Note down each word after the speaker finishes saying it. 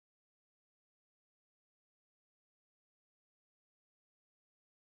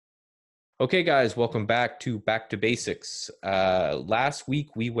Okay, guys, welcome back to Basics. Last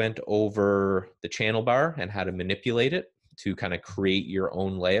week, we went over the channel bar and how to manipulate it to kind of create your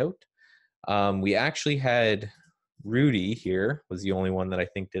own layout. We actually had Rudy here, was the only one that I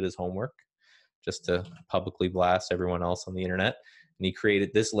think did his homework, just to publicly blast everyone else on the internet. And he created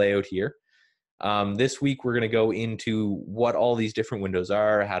this layout here. This week, we're going to go into what all these different windows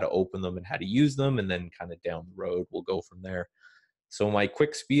are, how to open them, and how to use them. And then kind of down the road, we'll go from there. So my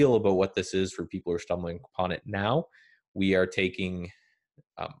quick spiel about what this is for people who are stumbling upon it now, we are taking,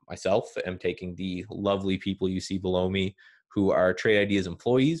 myself am taking the lovely people you see below me who are Trade Ideas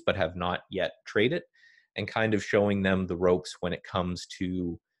employees but have not yet traded, and kind of showing them the ropes when it comes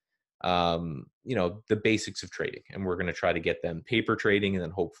to, the basics of trading. And we're going to try to get them paper trading and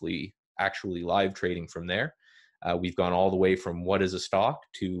then hopefully actually live trading from there. We've gone all the way from what is a stock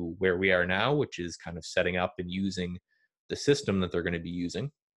to where we are now, which is kind of setting up and using the system that they're going to be using.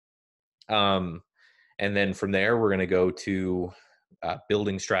 And then from there, we're going to go to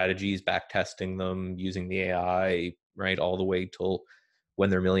building strategies, back testing them, using the AI, right, all the way till when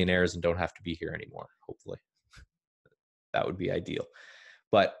they're millionaires and don't have to be here anymore, hopefully. That would be ideal.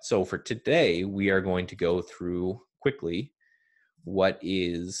 But so for today, we are going to go through quickly what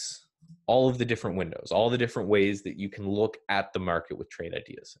is all of the different windows, all the different ways that you can look at the market with Trade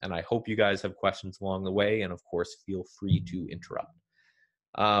Ideas. And I hope you guys have questions along the way. And of course, feel free to interrupt.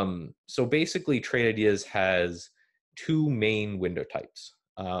 So basically, Trade Ideas has two main window types.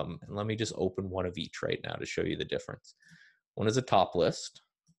 And let me just open one of each right now to show you the difference. One is a top list,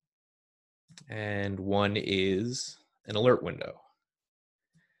 and one is an alert window.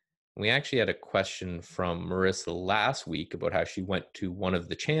 We actually had a question from Marissa last week about how she went to one of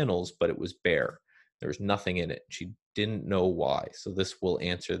the channels, but it was bare. There was nothing in it. She didn't know why. So this will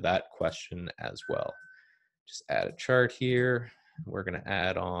answer that question as well. Just add a chart here. We're going to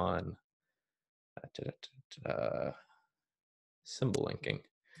add on symbol linking.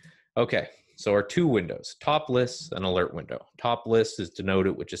 Okay, so our two windows, top list and alert window. Top list is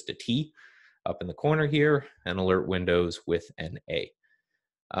denoted with just a T up in the corner here, and alert windows with an A.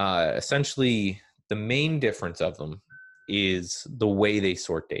 Essentially, the main difference of them is the way they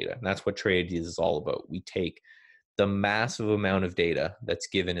sort data. And that's what Trade Ideas is all about. We take the massive amount of data that's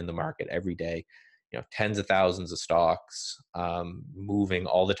given in the market every day, tens of thousands of stocks moving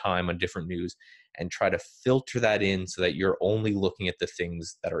all the time on different news, and try to filter that in so that you're only looking at the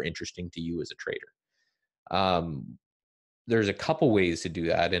things that are interesting to you as a trader. There's a couple ways to do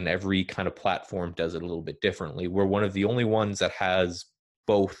that, and every kind of platform does it a little bit differently. We're one of the only ones that has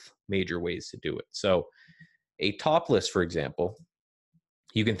both major ways to do it. So a top list, for example,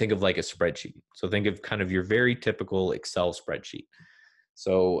 you can think of like a spreadsheet. So think of kind of your very typical Excel spreadsheet.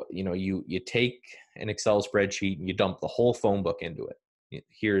 So, you take an Excel spreadsheet and you dump the whole phone book into it.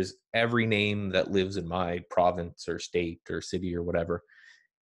 Here's every name that lives in my province or state or city or whatever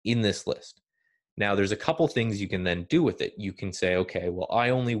in this list. Now, there's a couple things you can then do with it. You can say, okay, well, I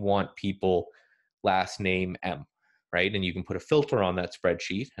only want people last name M, right? And you can put a filter on that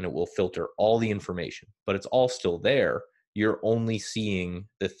spreadsheet and it will filter all the information, but it's all still there. You're only seeing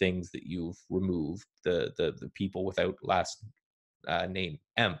the things that you've removed, the people without last name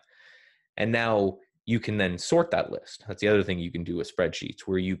M. And now you can then sort that list. That's the other thing you can do with spreadsheets,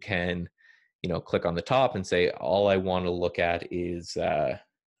 where you can, click on the top and say, all I want to look at is,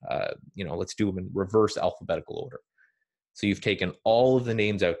 let's do them in reverse alphabetical order. So you've taken all of the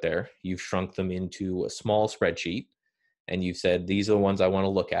names out there, you've shrunk them into a small spreadsheet, and you've said, these are the ones I want to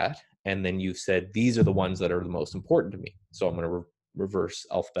look at. And then you've said, these are the ones that are the most important to me. So I'm going to reverse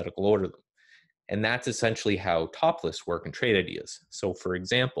alphabetical order them. And that's essentially how top lists work in Trade Ideas. So for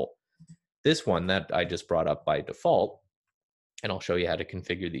example, this one that I just brought up by default, and I'll show you how to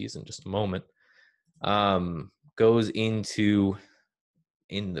configure these in just a moment, goes into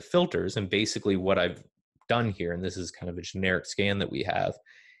in the filters. And basically what I've done here, and this is kind of a generic scan that we have,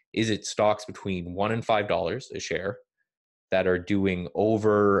 is it stocks between $1 and $5 a share that are doing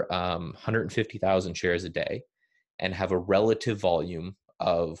over 150,000 shares a day and have a relative volume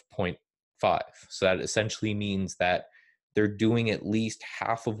of 0.5. So that essentially means that they're doing at least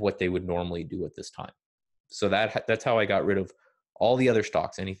half of what they would normally do at this time. So that's how I got rid of all the other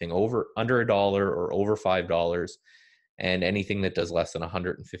stocks, anything under $1 or over $5, and anything that does less than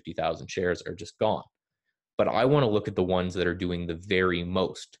 150,000 shares are just gone. But I want to look at the ones that are doing the very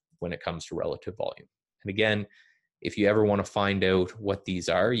most when it comes to relative volume. And again, if you ever want to find out what these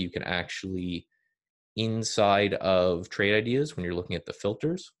are, you can actually, inside of Trade Ideas, when you're looking at the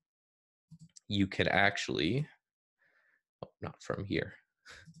filters, you can actually, not from here,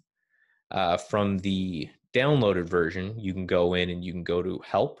 from the downloaded version, you can go in and you can go to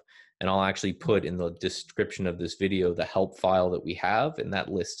help, And I'll actually put in the description of this video the help file that we have, and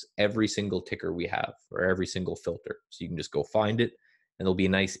that lists every single ticker we have or every single filter. So you can just go find it, and there'll be a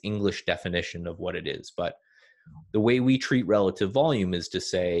nice English definition of what it is. But the way we treat relative volume is to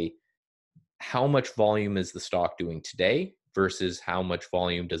say, how much volume is the stock doing today versus how much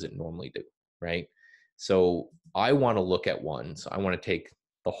volume does it normally do, right? So I want to look at ones. I want to take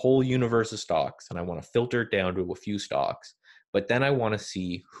the whole universe of stocks and I want to filter it down to a few stocks, but then I want to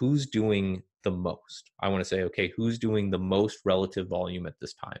see who's doing the most. I want to say, okay, who's doing the most relative volume at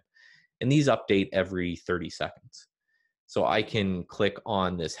this time? And these update every 30 seconds. So I can click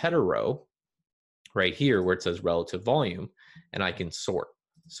on this header row right here where it says relative volume, and I can sort.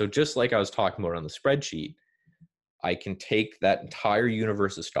 So just like I was talking about on the spreadsheet, I can take that entire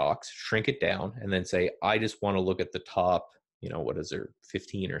universe of stocks, shrink it down, and then say, I just want to look at the top, what is there,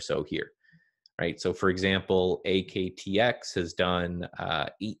 15 or so here, right? So for example, AKTX has done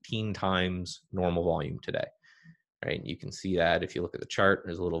 18 times normal volume today, right? And you can see that if you look at the chart,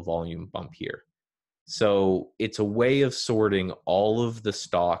 there's a little volume bump here. So it's a way of sorting all of the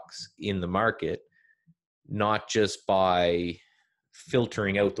stocks in the market, not just by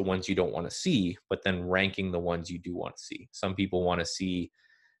filtering out the ones you don't want to see, but then ranking the ones you do want to see. Some people want to see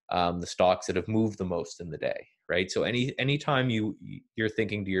the stocks that have moved the most in the day, right? So anytime you're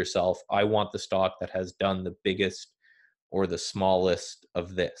thinking to yourself, I want the stock that has done the biggest or the smallest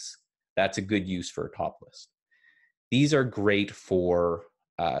of this, that's a good use for a top list. These are great for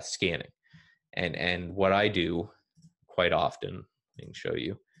scanning. And what I do quite often, I can show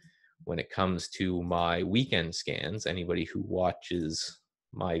you, when it comes to my weekend scans, anybody who watches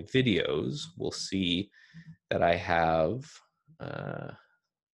my videos will see that I have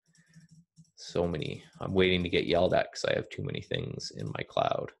so many. I'm waiting to get yelled at because I have too many things in my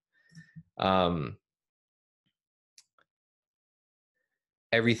cloud.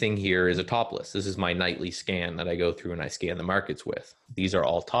 Everything here is a top list. This is my nightly scan that I go through and I scan the markets with. These are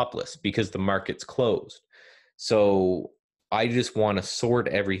all top lists because the market's closed. So I just want to sort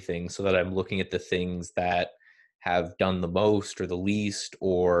everything so that I'm looking at the things that have done the most or the least,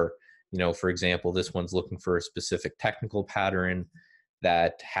 or, for example, this one's looking for a specific technical pattern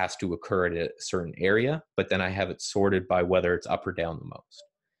that has to occur at a certain area, but then I have it sorted by whether it's up or down the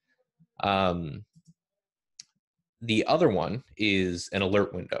most. The other one is an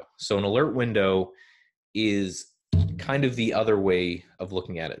alert window. So an alert window is kind of the other way of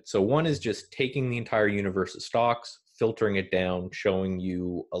looking at it. So one is just taking the entire universe of stocks, filtering it down, showing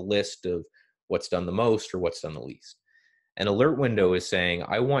you a list of what's done the most or what's done the least. An alert window is saying,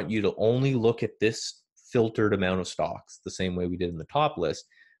 I want you to only look at this filtered amount of stocks, the same way we did in the top list,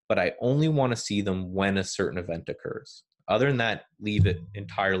 but I only want to see them when a certain event occurs. Other than that, leave it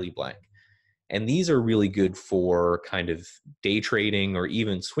entirely blank. And these are really good for kind of day trading or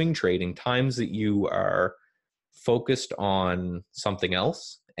even swing trading, times that you are focused on something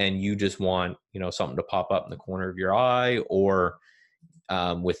else and you just want, something to pop up in the corner of your eye, or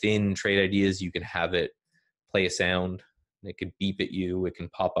within Trade Ideas, you can have it play a sound. It can beep at you. It can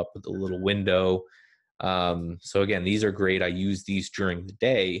pop up with a little window. So again, these are great. I use these during the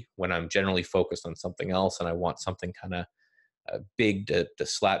day when I'm generally focused on something else and I want something kind of big to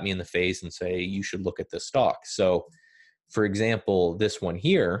slap me in the face and say, you should look at this stock. So for example, this one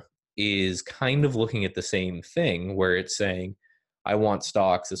here is kind of looking at the same thing where it's saying, I want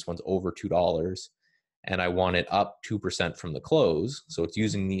stocks, this one's over $2, and I want it up 2% from the close. So it's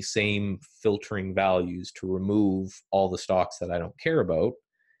using these same filtering values to remove all the stocks that I don't care about,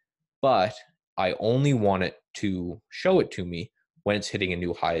 but I only want it to show it to me when it's hitting a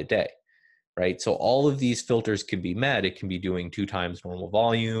new high a day. Right? So all of these filters can be met. It can be doing 2 times normal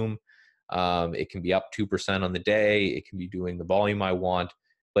volume. It can be up 2% on the day. It can be doing the volume I want.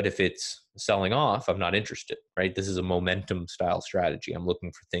 But if it's selling off, I'm not interested, right? This is a momentum style strategy. I'm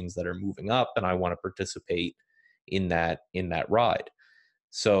looking for things that are moving up and I want to participate in that ride.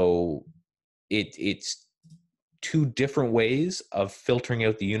 So it's 2 different ways of filtering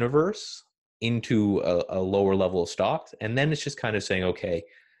out the universe into a lower level of stocks. And then it's just kind of saying, okay,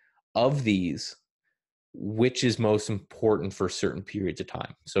 of these, which is most important for certain periods of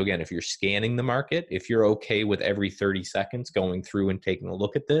time. So again, if you're scanning the market, if you're okay with every 30 seconds going through and taking a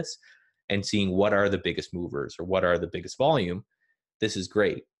look at this and seeing what are the biggest movers or what are the biggest volume, this is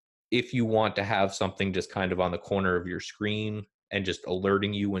great. If you want to have something just kind of on the corner of your screen and just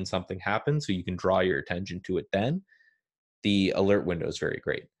alerting you when something happens so you can draw your attention to it, then the alert window is very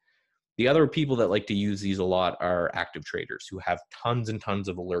great. The other people that like to use these a lot are active traders who have tons and tons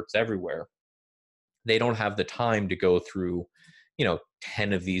of alerts everywhere. They don't have the time to go through,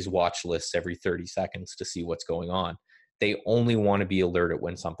 10 of these watch lists every 30 seconds to see what's going on. they only want to be alerted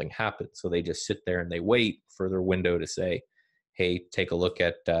when something happens. So they just sit there and they wait for their window to say, hey, take a look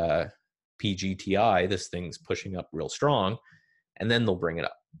at PGTI, this thing's pushing up real strong, and then they'll bring it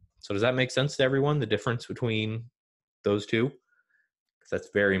up. So does that make sense to everyone, the difference between those two? Because that's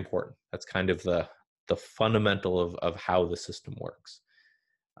very important. That's kind of the fundamental of how the system works.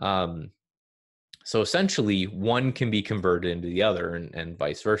 So essentially, one can be converted into the other, and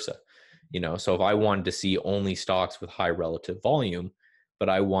vice versa. So if I wanted to see only stocks with high relative volume, but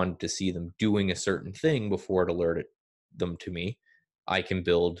I wanted to see them doing a certain thing before it alerted them to me, I can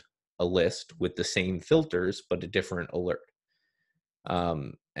build a list with the same filters, but a different alert.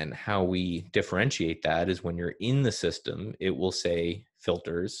 And how we differentiate that is when you're in the system, it will say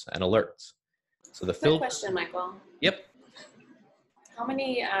filters and alerts. So the Quick question, Michael. Yep. How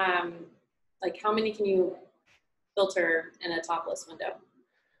many can you filter in a top list window?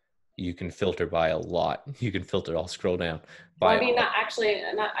 You can filter by a lot. You can filter, I'll scroll down. I don't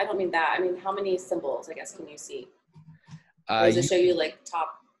mean that. I mean, how many symbols, I guess, can you see? Does it show you like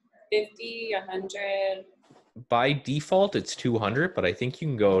top 50, 100? By default, it's 200, but I think you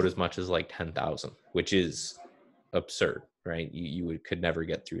can go out as much as like 10,000, which is absurd, right? You could never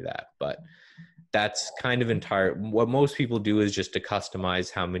get through that. But that's kind of what most people do is just to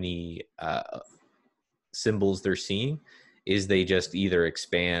customize how many symbols they're seeing, is they just either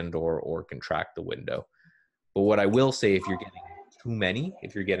expand or contract the window. But what I will say, if you're getting too many,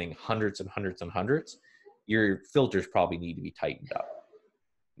 if you're getting hundreds and hundreds and hundreds, your filters probably need to be tightened up.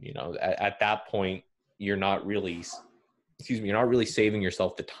 At that point, you're not really saving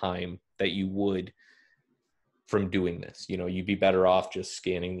yourself the time that you would from doing this. You'd be better off just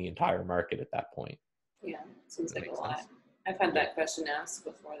scanning the entire market at that point. Yeah, seems like a lot. I've had that question asked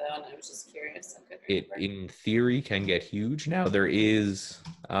before, though, and I was just curious. It, in theory, can get huge. Now, there is,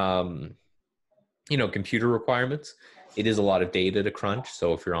 computer requirements. It is a lot of data to crunch.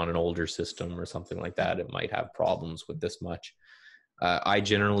 So if you're on an older system or something like that, it might have problems with this much.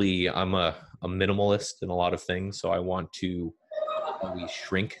 I'm a minimalist in a lot of things. So I want to always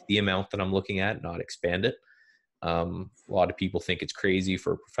shrink the amount that I'm looking at, not expand it. A lot of people think it's crazy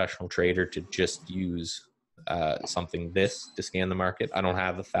for a professional trader to just use something to scan the market. I don't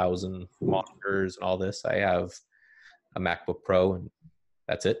have 1,000 monitors and all this. I have a MacBook Pro and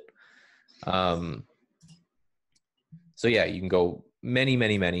that's it. So yeah, you can go many,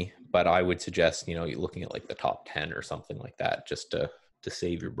 many, many, but I would suggest, you're looking at like the top 10 or something like that, just to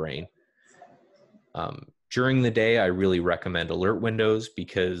save your brain. During the day, I really recommend alert windows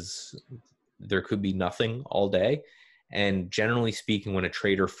because there could be nothing all day. And generally speaking, when a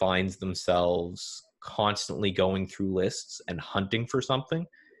trader finds themselves constantly going through lists and hunting for something,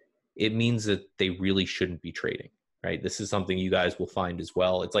 it means that they really shouldn't be trading, right? This is something you guys will find as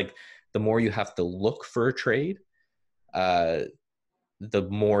well. It's like the more you have to look for a trade, the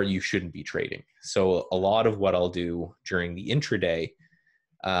more you shouldn't be trading. So a lot of what I'll do during the intraday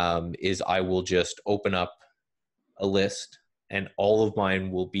is I will just open up a list, and all of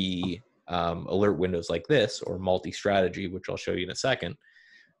mine will be alert windows like this, or multi-strategy, which I'll show you in a second,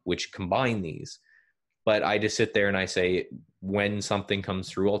 which combine these. But I just sit there and I say, when something comes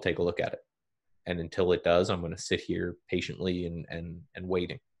through, I'll take a look at it. And until it does, I'm going to sit here patiently and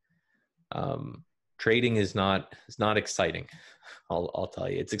waiting. Trading is not exciting. I'll tell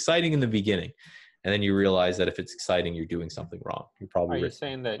you, it's exciting in the beginning, and then you realize that if it's exciting, you're doing something wrong. You're probably. Are you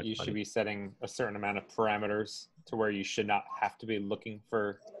saying that you should be setting a certain amount of parameters to where you should not have to be looking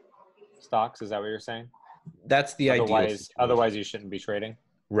for stocks? Is that what you're saying? That's the idea. Otherwise, you shouldn't be trading.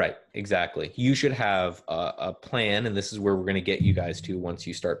 Right, exactly. You should have a plan, and this is where we're going to get you guys to once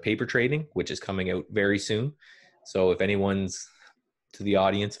you start paper trading, which is coming out very soon. So if anyone's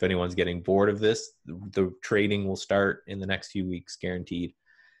getting bored of this, the trading will start in the next few weeks, guaranteed.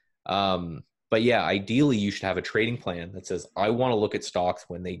 But yeah, ideally you should have a trading plan that says, I want to look at stocks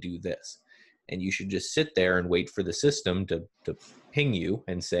when they do this. And you should just sit there and wait for the system to ping you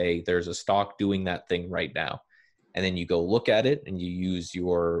and say, there's a stock doing that thing right now. And then you go look at it and you use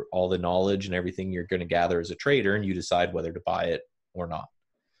all the knowledge and everything you're going to gather as a trader, and you decide whether to buy it or not,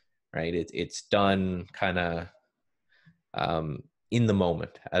 right? It's done kind of in the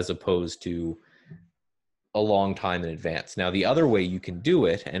moment, as opposed to a long time in advance. Now, the other way you can do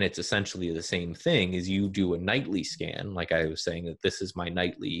it, and it's essentially the same thing, is you do a nightly scan. Like I was saying, that this is my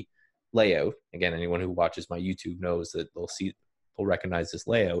nightly layout. Again, anyone who watches my YouTube knows that they'll recognize this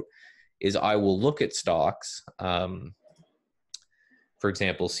layout. Is I will look at stocks. For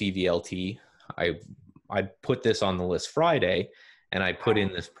example, CVLT. I put this on the list Friday, and I put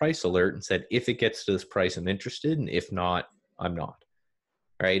in this price alert and said, if it gets to this price, I'm interested, and if not, I'm not.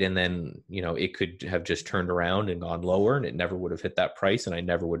 right? And then, you know, it could have just turned around and gone lower and it never would have hit that price and I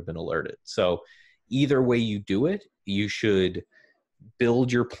never would have been alerted. So either way you do it, you should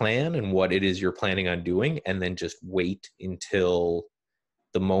build your plan and what it is you're planning on doing, and then just wait until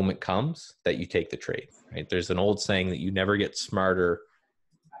the moment comes that you take the trade, right? There's an old saying that you never get smarter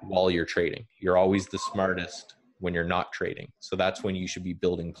while you're trading. You're always the smartest when you're not trading. So that's when you should be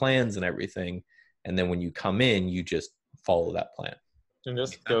building plans and everything. And then when you come in, you just follow that plan. And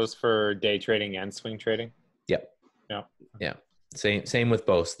this goes for day trading and swing trading? Yep. Yeah. Yeah. Same with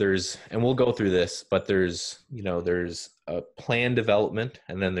both. And we'll go through this, but there's a plan development,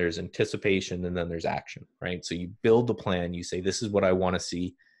 and then there's anticipation, and then there's action, right? So you build the plan, you say, this is what I want to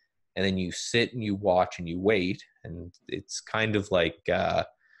see. And then you sit and you watch and you wait. And it's kind of like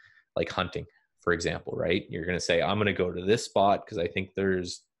hunting, for example, right? You're going to say, I'm going to go to this spot because I think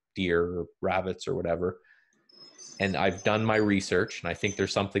there's deer or rabbits or whatever. And I've done my research and I think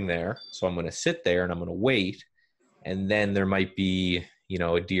there's something there. So I'm going to sit there and I'm going to wait. And then there might be, you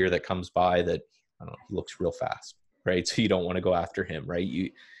know, a deer that comes by that, I don't know, he looks real fast, right? So you don't want to go after him, right?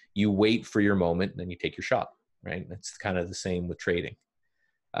 You wait for your moment and then you take your shot, right? It's kind of the same with trading,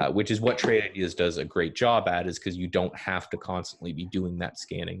 which is what Trade Ideas does a great job at, is because you don't have to constantly be doing that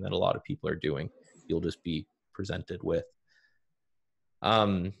scanning that a lot of people are doing. You'll just be presented with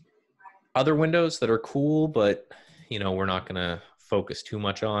other windows that are cool, but, you know, we're not going to focus too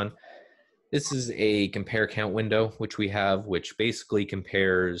much on. This is a compare count window, which we have, which basically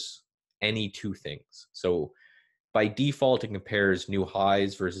compares any two things. So by default, it compares new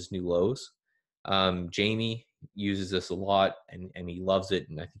highs versus new lows. Jamie uses this a lot and he loves it.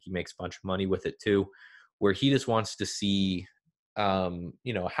 And I think he makes a bunch of money with it too, where he just wants to see,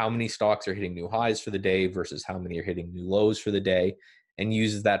 you know, how many stocks are hitting new highs for the day versus how many are hitting new lows for the day, and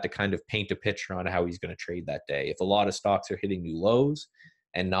uses that to kind of paint a picture on how he's going to trade that day. If a lot of stocks are hitting new lows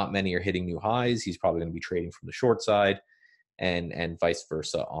and not many are hitting new highs, he's probably going to be trading from the short side, and vice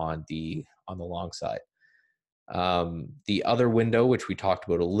versa on the long side. The other window, which we talked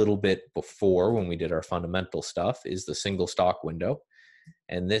about a little bit before when we did our fundamental stuff, is the single stock window.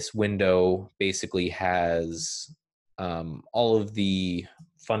 And this window basically has all of the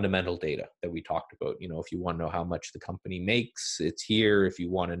fundamental data that we talked about. You know, if you want to know how much the company makes, it's here. If you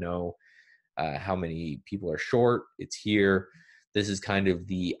want to know how many people are short, it's here. This is kind of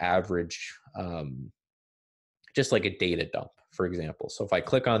the average, just like a data dump, for example. So if I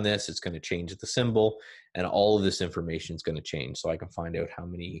click on this, it's going to change the symbol, and all of this information is going to change. So I can find out how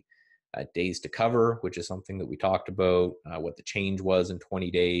many days to cover, which is something that we talked about, what the change was in 20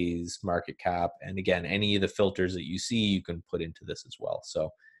 days, market cap. And again, any of the filters that you see, you can put into this as well. So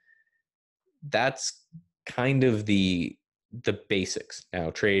that's kind of the basics. Now,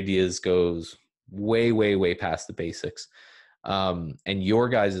 Trade Ideas goes way, way, way past the basics. And your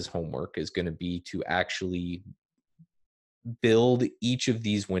guys' homework is going to be to actually build each of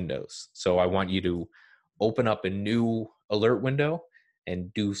these windows. So I want you to open up a new alert window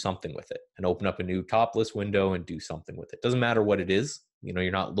and do something with it, and open up a new top list window and do something with it. Doesn't matter what it is. You know,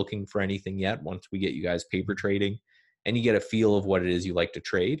 you're not looking for anything yet. Once we get you guys paper trading and you get a feel of what it is you like to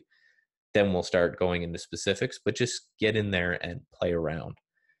trade, then we'll start going into specifics, but just get in there and play around.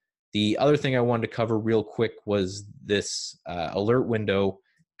 The other thing I wanted to cover real quick was this alert window,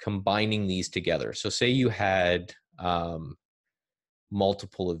 combining these together. So say you had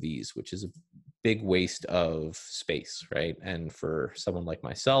multiple of these, which is a big waste of space, right? And for someone like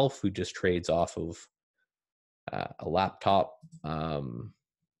myself who just trades off of a laptop,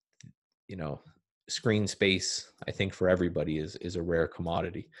 you know, screen space, I think for everybody is a rare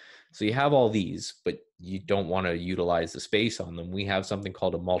commodity. So you have all these, but you don't want to utilize the space on them. We have something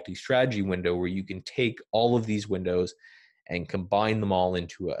called a multi-strategy window, where you can take all of these windows and combine them all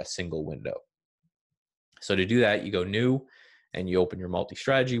into a single window. So to do that, you go new and you open your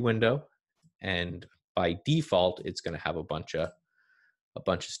multi-strategy window, and by default, it's going to have a bunch of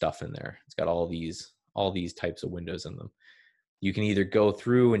stuff in there. It's got all these types of windows in them. You can either go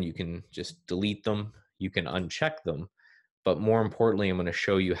through and you can just delete them, you can uncheck them, but more importantly, I'm going to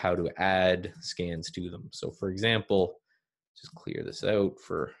show you how to add scans to them. So for example, just clear this out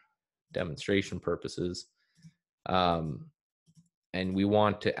for demonstration purposes. And we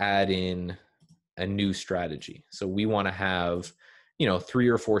want to add in a new strategy. So we want to have, you know, 3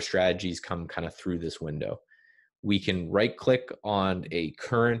 or 4 strategies come kind of through this window. We can right click on a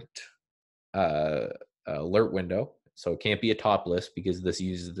current alert window. So it can't be a top list because this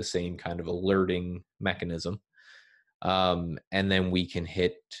uses the same kind of alerting mechanism. And then we can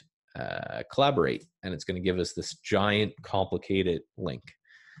hit collaborate, and it's going to give us this giant complicated link.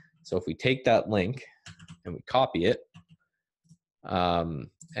 So if we take that link and we copy it, and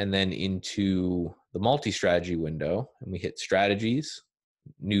then into the multi-strategy window, and we hit strategies,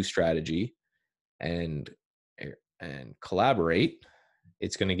 new strategy, and collaborate,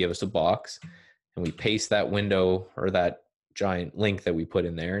 it's going to give us a box, and we paste that window or that giant link that we put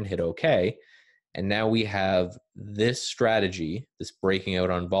in there and hit OK. And now we have this strategy, this breaking out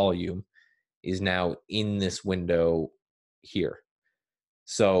on volume, is now in this window here.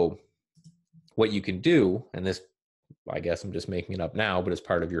 So what you can do, and this, I guess I'm just making it up now, but it's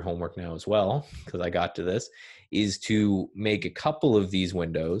part of your homework now as well, because I got to this, is to make a couple of these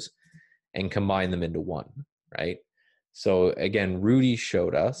windows and combine them into one, right? So again, Rudy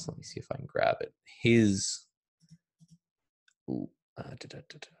showed us, let me see if I can grab it, his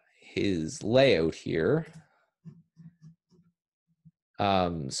layout here.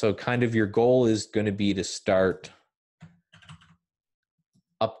 So kind of your goal is going to be to start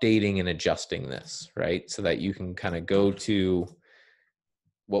updating and adjusting this, right? So that you can kind of go to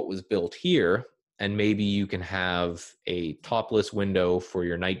what was built here, and maybe you can have a topless window for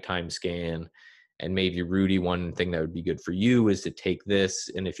your nighttime scan. And maybe, Rudy, one thing that would be good for you is to take this,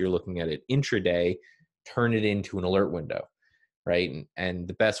 and if you're looking at it intraday, turn it into an alert window, right? And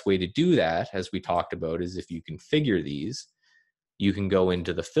the best way to do that, as we talked about, is if you configure these, you can go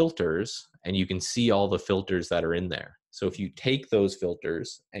into the filters and you can see all the filters that are in there. So if you take those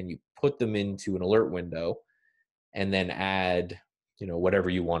filters and you put them into an alert window and then add, you know, whatever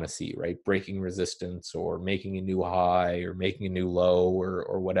you want to see, right? Breaking resistance or making a new high or making a new low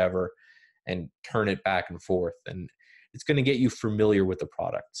or whatever, and turn it back and forth. And it's going to get you familiar with the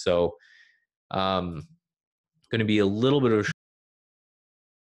product. So going to be a little bit of a